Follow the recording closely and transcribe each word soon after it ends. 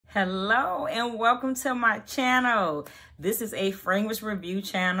Hello and welcome to my channel. This is a fragrance review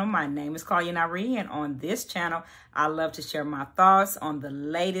channel. My name is Claudia Nyree, and on this channel, I love to share my thoughts on the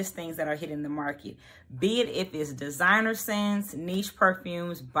latest things that are hitting the market. Be it if it's designer scents, niche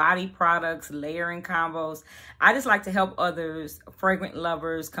perfumes, body products, layering combos. I just like to help others, fragrant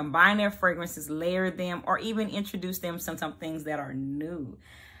lovers, combine their fragrances, layer them, or even introduce them to some things that are new.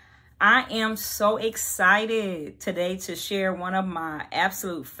 I am so excited today to share one of my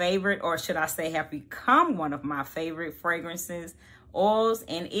absolute favorite, or should I say have become one of my favorite fragrances, oils,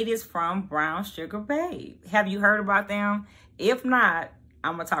 and it is from Brown Sugar Babe. Have you heard about them? If not,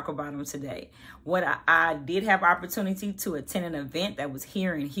 I'm going to talk about them today. I did have opportunity to attend an event that was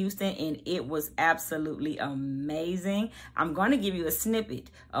here in Houston, and it was absolutely amazing. I'm going to give you a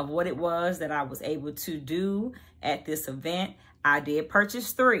snippet of what it was that I was able to do at this event. I did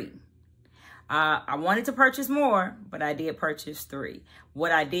purchase 3. I wanted to purchase more, but I did purchase 3.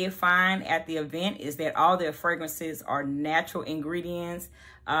 What I did find at the event is that all their fragrances are natural ingredients.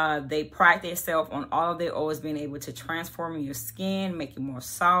 They pride themselves on all of their oils being able to transform your skin, make you more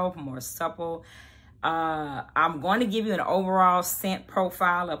soft, more supple. I'm going to give you an overall scent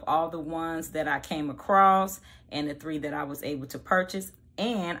profile of all the ones that I came across and the 3 that I was able to purchase.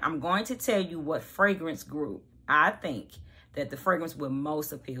 And I'm going to tell you what fragrance group I think that the fragrance will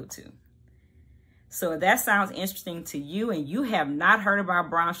most appeal to. So if that sounds interesting to you and you have not heard about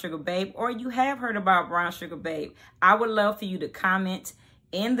Brown Sugar Babe, or you have heard about Brown Sugar Babe, I would love for you to comment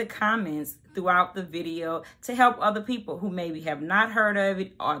in the comments throughout the video to help other people who maybe have not heard of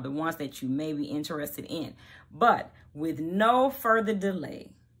it or the ones that you may be interested in. But with no further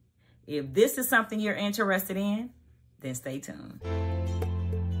delay, if this is something you're interested in, then stay tuned.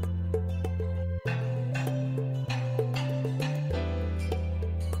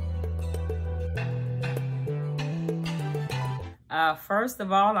 First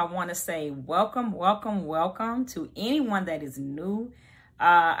of all, I want to say welcome to anyone that is new.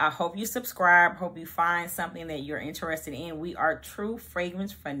 I hope you subscribe. Hope you find something that you're interested in. We are true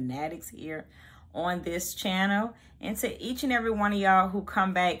fragrance fanatics here on this channel. And to each and every one of y'all who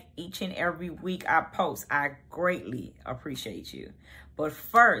come back each and every week I post, I greatly appreciate you. But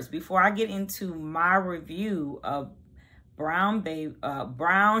first, before I get into my review of Brown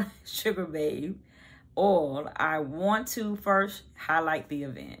Sugar Babe oil, I want to first highlight the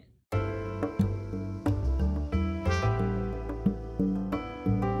event.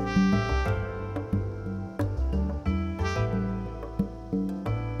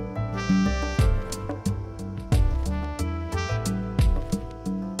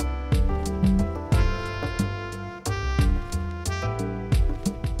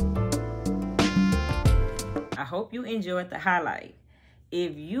 I hope you enjoyed the highlight.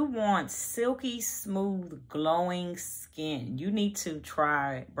 If you want silky, smooth, glowing skin, you need to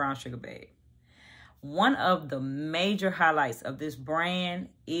try Brown Sugar Babe. One of the major highlights of this brand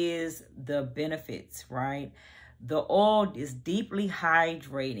is the benefits, right? The oil is deeply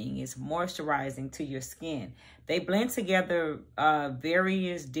hydrating. It's moisturizing to your skin. They blend together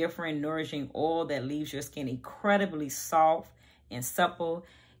various different nourishing oil that leaves your skin incredibly soft and supple.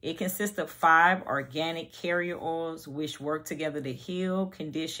 It consists of 5 organic carrier oils which work together to heal,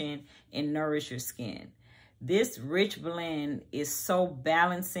 condition, and nourish your skin. This rich blend is so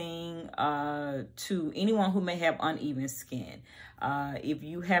balancing to anyone who may have uneven skin. If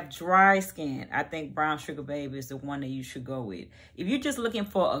you have dry skin, I think Brown Sugar Babe is the one that you should go with. If you're just looking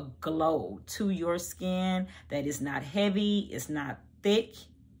for a glow to your skin that is not heavy, it's not thick,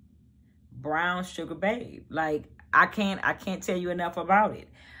 Brown Sugar Babe. Like, I can't tell you enough about it.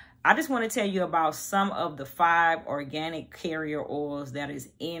 I just want to tell you about some of the 5 organic carrier oils that is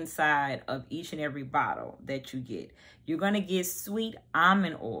inside of each and every bottle that you get. You're going to get sweet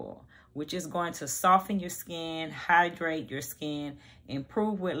almond oil, which is going to soften your skin, hydrate your skin,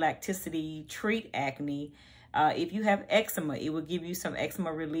 improve with elasticity, treat acne. If you have eczema, it will give you some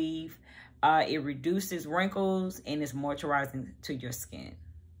eczema relief. It reduces wrinkles and is moisturizing to your skin.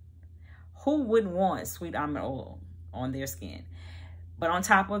 Who wouldn't want sweet almond oil on their skin? But on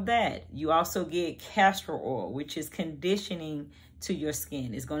top of that, you also get castor oil, which is conditioning to your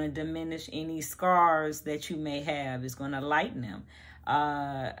skin. It's going to diminish any scars that you may have. It's going to lighten them.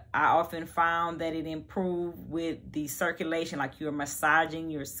 I often found that it improved with the circulation, like you're massaging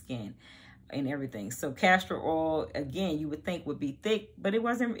your skin and everything. So castor oil, again, you would think would be thick, but it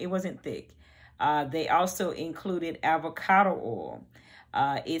wasn't thick. They also included avocado oil.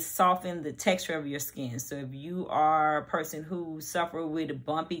 It softened the texture of your skin. So if you are a person who suffers with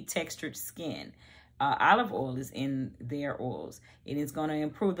bumpy textured skin, olive oil is in their oils. It is going to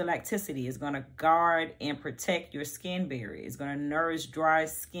improve the elasticity. It's going to guard and protect your skin barrier. It's going to nourish dry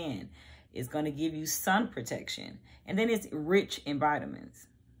skin. It's going to give you sun protection. And then it's rich in vitamins.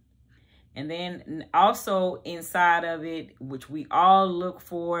 And then also inside of it, which we all look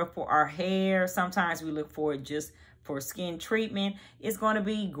for our hair, sometimes we look for it just for skin treatment, it's going to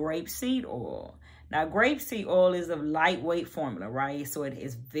be grapeseed oil. Now, grapeseed oil is a lightweight formula, right? So it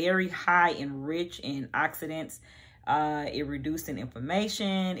is very high and rich in oxidants. It reduces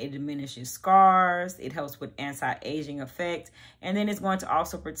inflammation. It diminishes scars. It helps with anti-aging effect. And then it's going to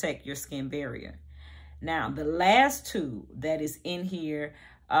also protect your skin barrier. Now, the last two that is in here,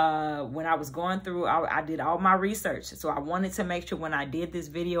 when I was going through, I did all my research. So I wanted to make sure when I did this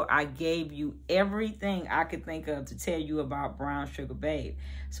video, I gave you everything I could think of to tell you about Brown Sugar Babe.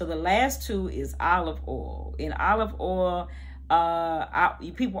 So the last two is olive oil. In olive oil,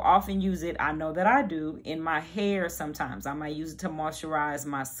 people often use it. I know that I do in my hair sometimes. I might use it to moisturize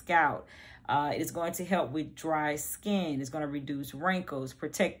my scalp. It's going to help with dry skin. It's going to reduce wrinkles,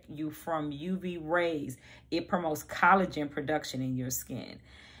 protect you from UV rays. It promotes collagen production in your skin.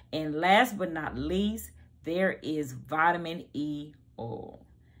 And last but not least, there is vitamin E oil.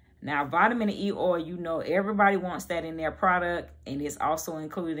 Now, vitamin E oil, you know, everybody wants that in their product, and it's also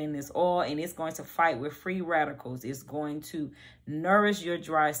included in this oil, and it's going to fight with free radicals. It's going to nourish your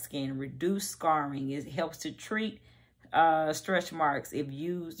dry skin, reduce scarring. It helps to treat stretch marks if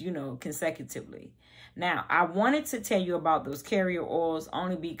used, you know, consecutively. Now, I wanted to tell you about those carrier oils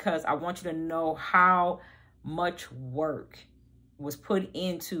only because I want you to know how much work was put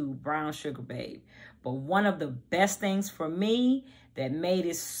into Brown Sugar Babe. But one of the best things for me that made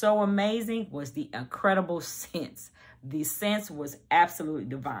it so amazing was the incredible scents. The scents was absolutely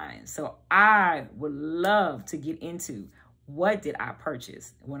divine. So I would love to get into what did I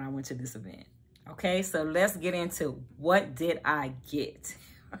purchase when I went to this event. Okay, so let's get into what did I get.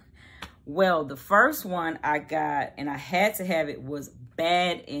 Well, the first one I got, and I had to have it, was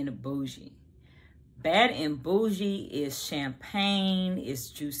Bad and Bougie. Bad and Bougie is champagne,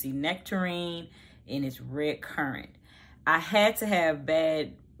 it's juicy nectarine, and it's red currant. I had to have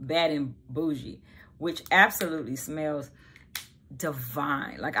Bad and Bougie, which absolutely smells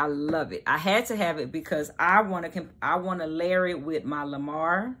divine. Like, I love it. I had to have it because I want to layer it with my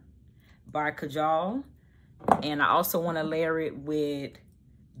Lamar by Kajal, and I also want to layer it with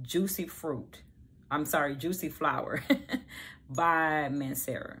Juicy Flower by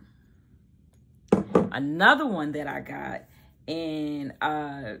Mancera. Another one that I got, and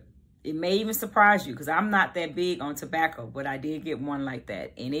it may even surprise you because I'm not that big on tobacco, but I did get one like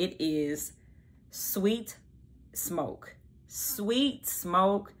that, and it is Sweet Smoke. Sweet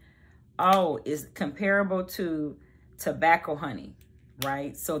Smoke, oh, is comparable to tobacco honey,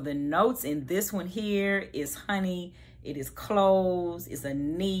 right? So the notes in this one here is honey, it is cloves, it's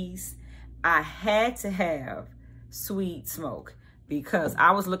anise. I had to have Sweet Smoke because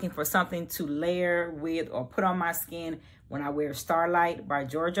I was looking for something to layer with or put on my skin when I wear Starlight by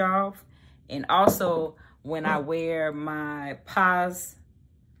Georgioff, and also when I wear my Pas,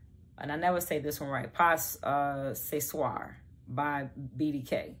 and I never say this one right, Pas Ce Soir by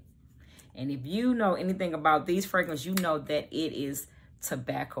BDK. And if you know anything about these fragrances, you know that it is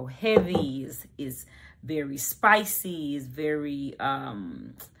tobacco heavy, is very spicy, is very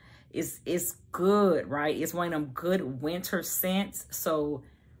it's good, right? It's one of them good winter scents. So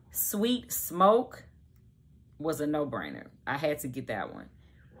Sweet Smoke was a no-brainer. I had to get that one.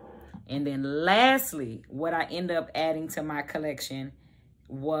 And then lastly, what I ended up adding to my collection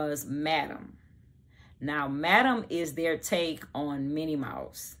was Madam. Now, Madam is their take on Minnie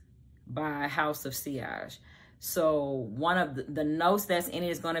Mouse by House of Sillage. So one of the notes that's in it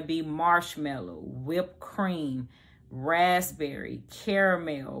is going to be marshmallow, whipped cream, raspberry,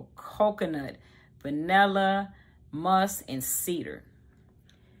 caramel, coconut, vanilla, musk, and cedar.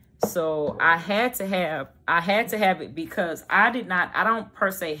 So I had to have it because I don't per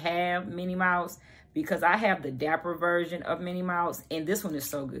se have Minnie Mouse, because I have the Dapper version of Minnie Mouse, and this one is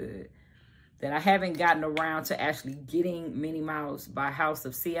so good that I haven't gotten around to actually getting Minnie Mouse by House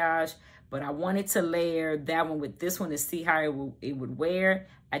of Sillage, but I wanted to layer that one with this one to see how it would wear.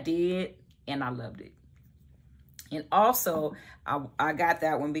 I did, and I loved it. And also, I got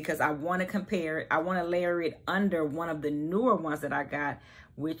that one because I want to compare it. I want to layer it under one of the newer ones that I got,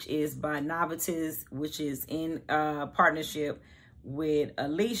 which is by Novices, which is in partnership with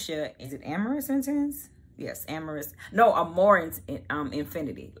Alicia. Is it Amorous Intense? Yes, Amorous. No, Amour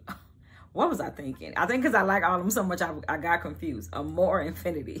Infinity. What was I thinking? I think because I like all of them so much, I got confused. Amour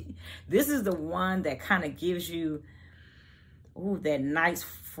Infinity. This is the one that kind of gives you ooh, that nice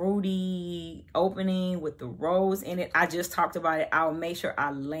fruity opening with the rose in it. I just talked about it. I'll make sure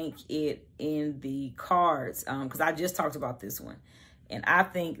I link it in the cards because I just talked about this one. And I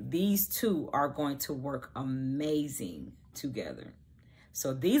think these two are going to work amazing together.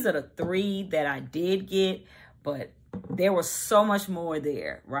 So these are the 3 that I did get, but there was so much more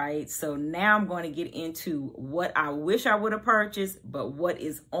there, right? So now I'm going to get into what I wish I would have purchased, but what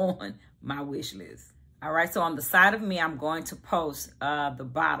is on my wish list. All right, so on the side of me, I'm going to post the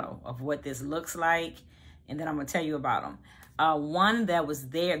bottle of what this looks like, and then I'm going to tell you about them. One that was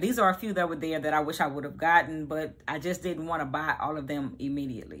there, these are a few that were there that I wish I would have gotten, but I just didn't want to buy all of them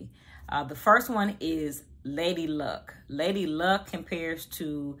immediately. The first one is Lady Luck. Lady Luck compares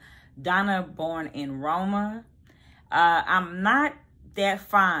to Donna Born in Roma. I'm not that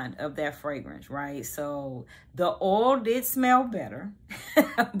fond of that fragrance, right? So the oil did smell better,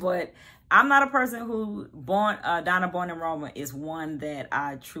 but I'm not a person who Donna Born in Roma is one that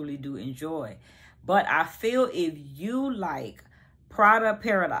I truly do enjoy. But I feel if you like Prada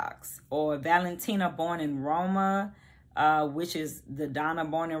Paradox or Valentina Born in Roma, which is the Donna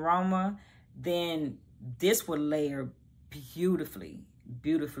Born in Roma, then this would layer beautifully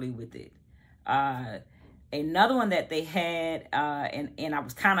with it. Another one that they had, and I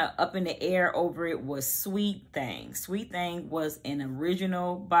was kind of up in the air over it, was Sweet Thang. Sweet Thang was an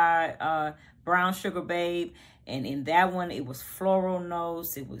original by Brown Sugar Babe. And in that one, it was floral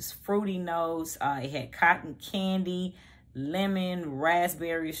notes. It was fruity notes. It had cotton candy, lemon,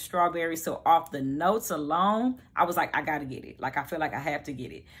 raspberry, strawberry. So off the notes alone, I was like, I got to get it. Like, I feel like I have to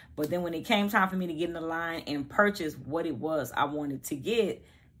get it. But then when it came time for me to get in the line and purchase what it was I wanted to get,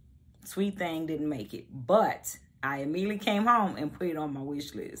 Sweet Thang didn't make it. But I immediately came home and put it on my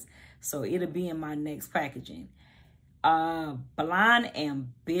wish list. So it'll be in my next packaging. Blonde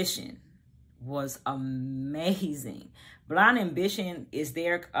Ambition was amazing. Blonde Ambition is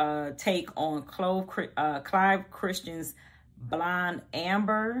their take on Clive Christian's Blonde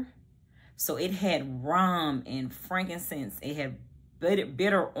Amber. So it had rum and frankincense. It had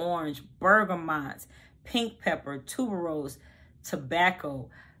bitter orange, bergamot, pink pepper, tuberose, tobacco,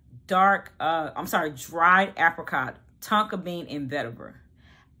 dried apricot, tonka bean, and vetiver.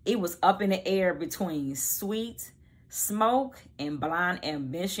 It was up in the air between Sweet Smoke and Blonde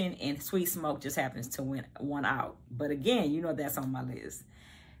Ambition, and Sweet Smoke just happens to win one out. But again, you know that's on my list.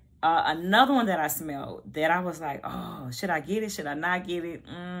 Another one that I smelled that I was like, oh, should I get it? Should I not get it?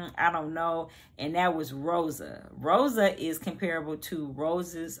 I don't know. And that was Rosa. Rosa is comparable to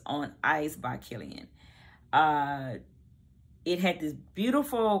Roses on Ice by Kilian. It had this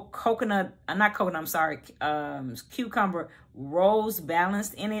beautiful cucumber rose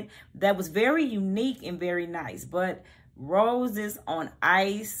balanced in it that was very unique and very nice. But Roses on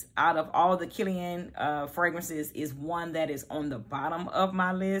Ice, out of all the Kilian fragrances, is one that is on the bottom of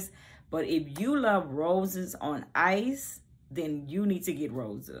my list. But if you love Roses on Ice, then you need to get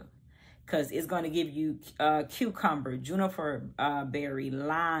Rosa, because it's going to give you cucumber, juniper berry,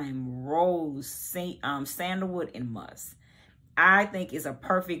 lime, rose, sandalwood, and musk. I think it's a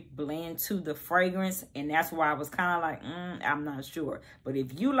perfect blend to the fragrance, and that's why I was kind of like, I'm not sure. But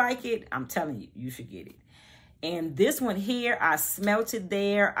if you like it, I'm telling you, you should get it. And this one here, I smelt it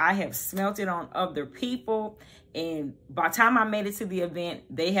there. I have smelt it on other people. And by the time I made it to the event,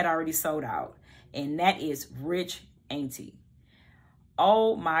 they had already sold out. And that is Rich Aunty.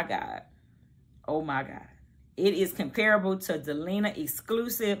 Oh my God. Oh my God. It is comparable to Delina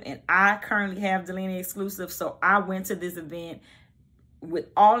Exclusive, and I currently have Delina Exclusive. So I went to this event with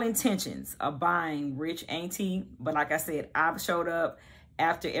all intentions of buying Rich Aunty. But like I said, I've showed up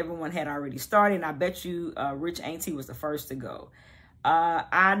after everyone had already started, and I bet you Rich Aunty was the first to go.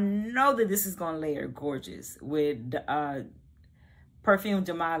 I know that this is going to layer gorgeous with Perfume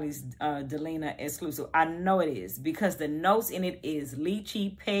Jamali's Delina Exclusive. I know it is, because the notes in it is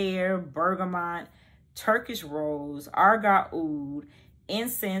lychee, pear, bergamot, Turkish rose, argan oud,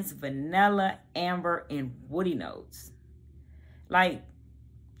 incense, vanilla, amber, and woody notes. Like,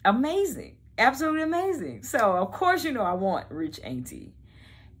 amazing. Absolutely amazing. So, of course, you know I want Rich Aunty.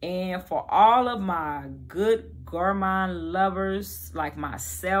 And for all of my good gourmand lovers like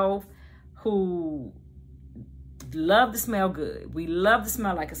myself who love to smell good, we love to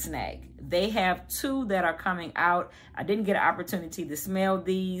smell like a snack, they have two that are coming out. I didn't get an opportunity to smell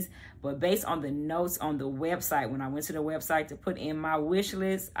these, but based on the notes on the website, when I went to the website to put in my wish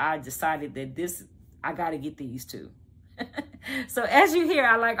list, I decided that I got to get these two. So as you hear,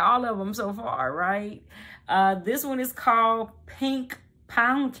 I like all of them so far, right? This one is called Pink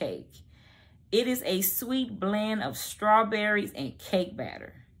Poundcake. It is a sweet blend of strawberries and cake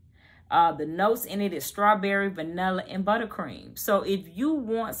batter. The notes in it is strawberry, vanilla, and buttercream. So if you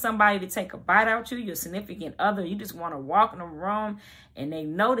want somebody to take a bite out you, your significant other, you just want to walk in the room and they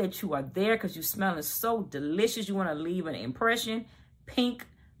know that you are there because you smelling so delicious, you want to leave an impression, pink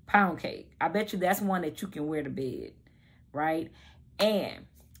Poundcake. I bet you that's one that you can wear to bed, right? And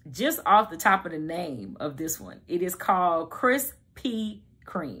just off the top of the name of this one, it is called Krem P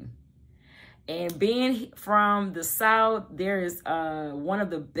Kream. And being from the South, there is one of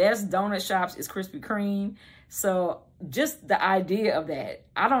the best donut shops is Krispy Kreme. So just the idea of that,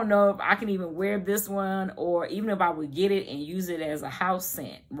 I don't know if I can even wear this one, or even if I would get it and use it as a house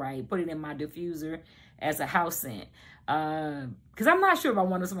scent, right? Put it in my diffuser as a house scent. Because I'm not sure if I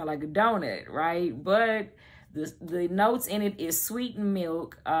want to smell like a donut, right? But the notes in it is sweetened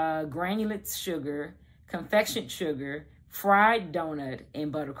milk, granulated sugar, confectioned sugar, fried donut,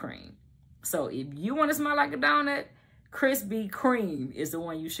 and buttercream. So if you want to smell like a donut, Krem P Kream is the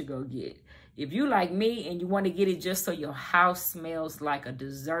one you should go get. If you like me and you want to get it just so your house smells like a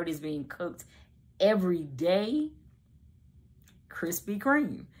dessert is being cooked every day, Krem P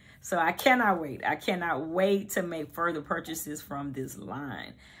Kream. So I cannot wait. I cannot wait to make further purchases from this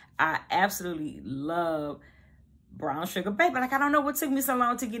line. I absolutely love brown sugar baby. Like, I don't know what took me so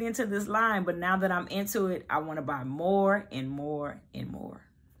long to get into this line, but now that I'm into it, I want to buy more and more and more.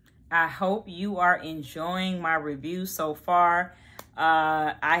 I hope you are enjoying my review so far.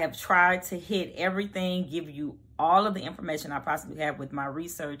 I have tried to hit everything, give you all of the information I possibly have with my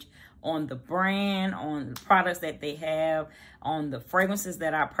research on the brand, on the products that they have, on the fragrances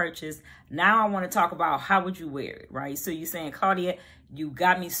that I purchased. Now I want to talk about how would you wear it, right? So you're saying, Claudia, you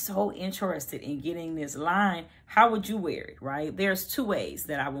got me so interested in getting this line. How would you wear it, right? There's two ways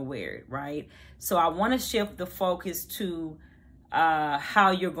that I would wear it, right? So I want to shift the focus to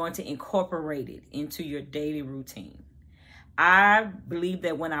how you're going to incorporate it into your daily routine. I believe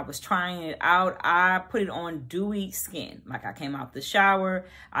that when I was trying it out, I put it on dewy skin. Like, I came out the shower,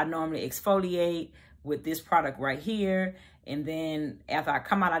 I normally exfoliate with this product right here. And then after I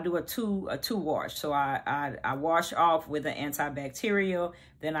come out, I do a two wash. So I wash off with an antibacterial.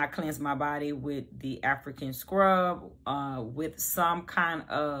 Then I cleanse my body with the African scrub with some kind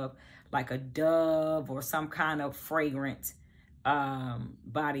of like a Dove or some kind of fragrant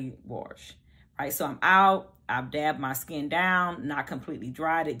body wash, right? So I'm out, I've dabbed my skin down, not completely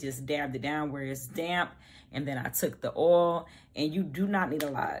dried it, just dabbed it down where it's damp. And then I took the oil, and you do not need a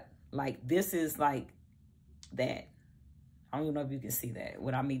lot. Like, this is like that. I don't even know if you can see that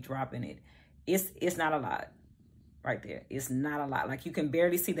without me dropping it. It's not a lot right there. It's not a lot. Like, you can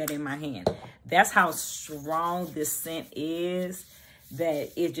barely see that in my hand. That's how strong this scent is,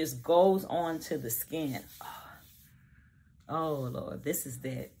 that it just goes on to the skin. Oh, Lord, this is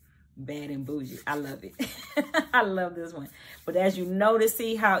that Bad and Bougie. I love it. I love this one. But as you notice,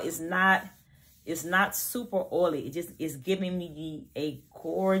 see how it's not super oily. It just is giving me a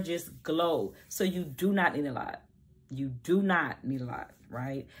gorgeous glow. So you do not need a lot. You do not need a lot,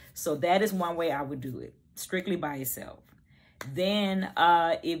 right? So that is one way I would do it, strictly by itself. Then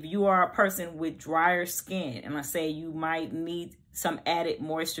if you are a person with drier skin, and let's say you might need some added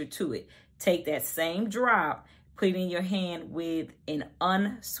moisture to it, take that same drop, put it in your hand with an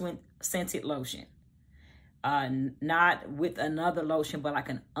unscented lotion. Not with another lotion, but like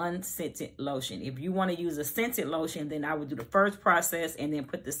an unscented lotion. If you want to use a scented lotion, then I would do the first process and then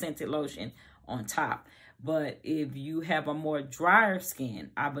put the scented lotion on top. But if you have a more drier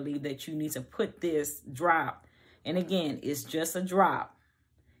skin, I believe that you need to put this drop, and again, it's just a drop,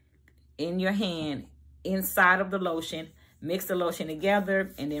 in your hand inside of the lotion. Mix the lotion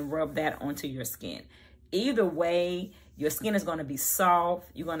together and then rub that onto your skin. Either way, your skin is going to be soft.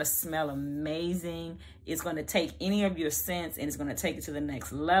 You're going to smell amazing. It's going to take any of your scents and it's going to take it to the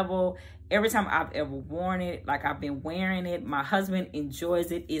next level. Every time I've ever worn it, like I've been wearing it, my husband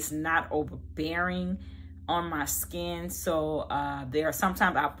enjoys it. It's not overbearing on my skin. So there are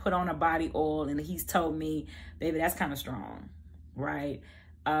sometimes I put on a body oil and he's told me, baby, that's kind of strong, right?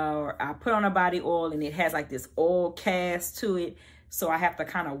 Or I put on a body oil and it has like this oil cast to it. So I have to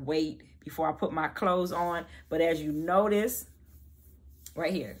kind of wait before I put my clothes on. But as you notice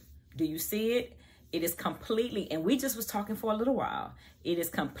right here, do you see it? It is completely, and we just was talking for a little while, it is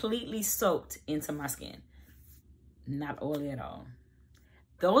completely soaked into my skin. Not oily at all.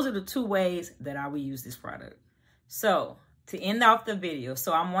 Those are the two ways that I would use this product. So to end off the video,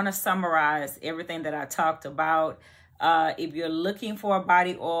 so I'm going to summarize everything that I talked about. If you're looking for a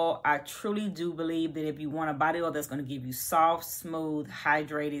body oil, I truly do believe that if you want a body oil that's going to give you soft, smooth,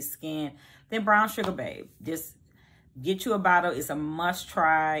 hydrated skin, then Brown Sugar Babe. Just Get you a bottle. It's a must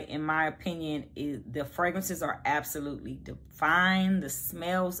try. In my opinion, the fragrances are absolutely divine. The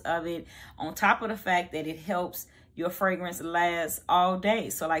smells of it, on top of the fact that it helps your fragrance last all day.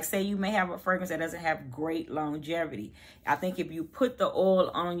 So like say you may have a fragrance that doesn't have great longevity. I think if you put the oil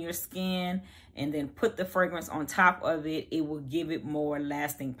on your skin and then put the fragrance on top of it, it will give it more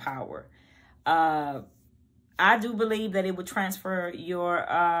lasting power. I do believe that it would transfer your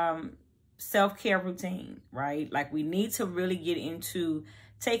self-care routine, right? Like we need to really get into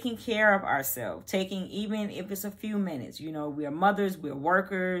taking care of ourselves, even if it's a few minutes. You know, we are mothers, we're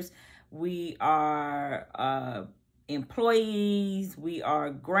workers, we are employees, we are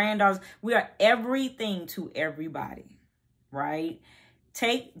granddaughters, we are everything to everybody, right?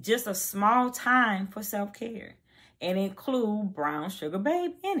 Take just a small time for self-care and include Brown Sugar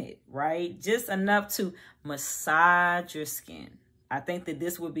Babe in it, right? Just enough to massage your skin. I think that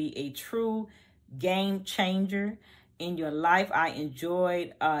this would be a true game changer in your life. I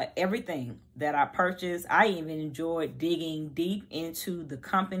enjoyed everything that I purchased. I even enjoyed digging deep into the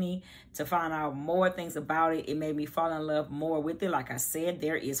company to find out more things about it. It made me fall in love more with it. Like I said,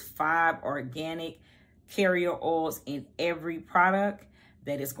 there is 5 organic carrier oils in every product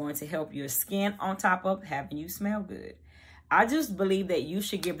that is going to help your skin on top of having you smell good. I just believe that you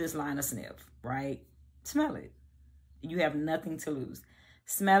should give this line a sniff, right? Smell it. You have nothing to lose.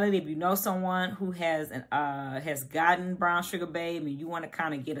 Smell it. If you know someone who has gotten Brown Sugar Babe and you want to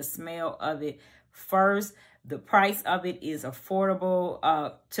kind of get a smell of it first, the price of it is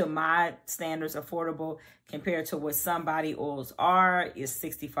affordable, to my standards, affordable compared to what some body oils are, is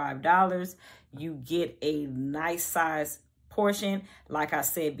 $65. You get a nice size portion. Like I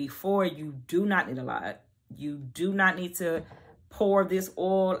said before, you do not need a lot. You do not need to pour this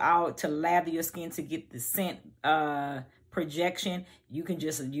oil out to lather your skin to get the scent projection. You can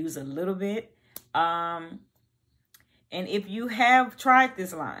just use a little bit. And if you have tried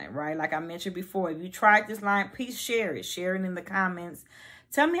this line, right, like I mentioned before, if you tried this line, please share it. Share it in the comments.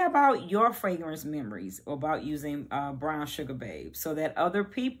 Tell me about your fragrance memories about using Brown Sugar Babe so that other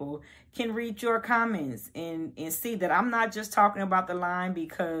people can read your comments and see that I'm not just talking about the line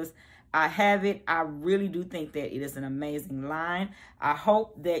because I have it. I really do think that it is an amazing line. I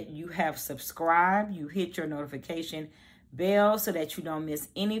hope that you have subscribed. You hit your notification bell so that you don't miss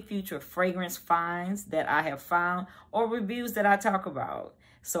any future fragrance finds that I have found or reviews that I talk about.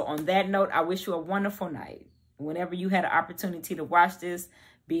 So on that note, I wish you a wonderful night. Whenever you had an opportunity to watch this,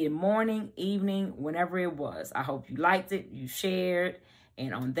 be it morning, evening, whenever it was, I hope you liked it, you shared.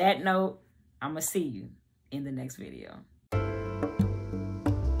 And on that note, I'm going to see you in the next video.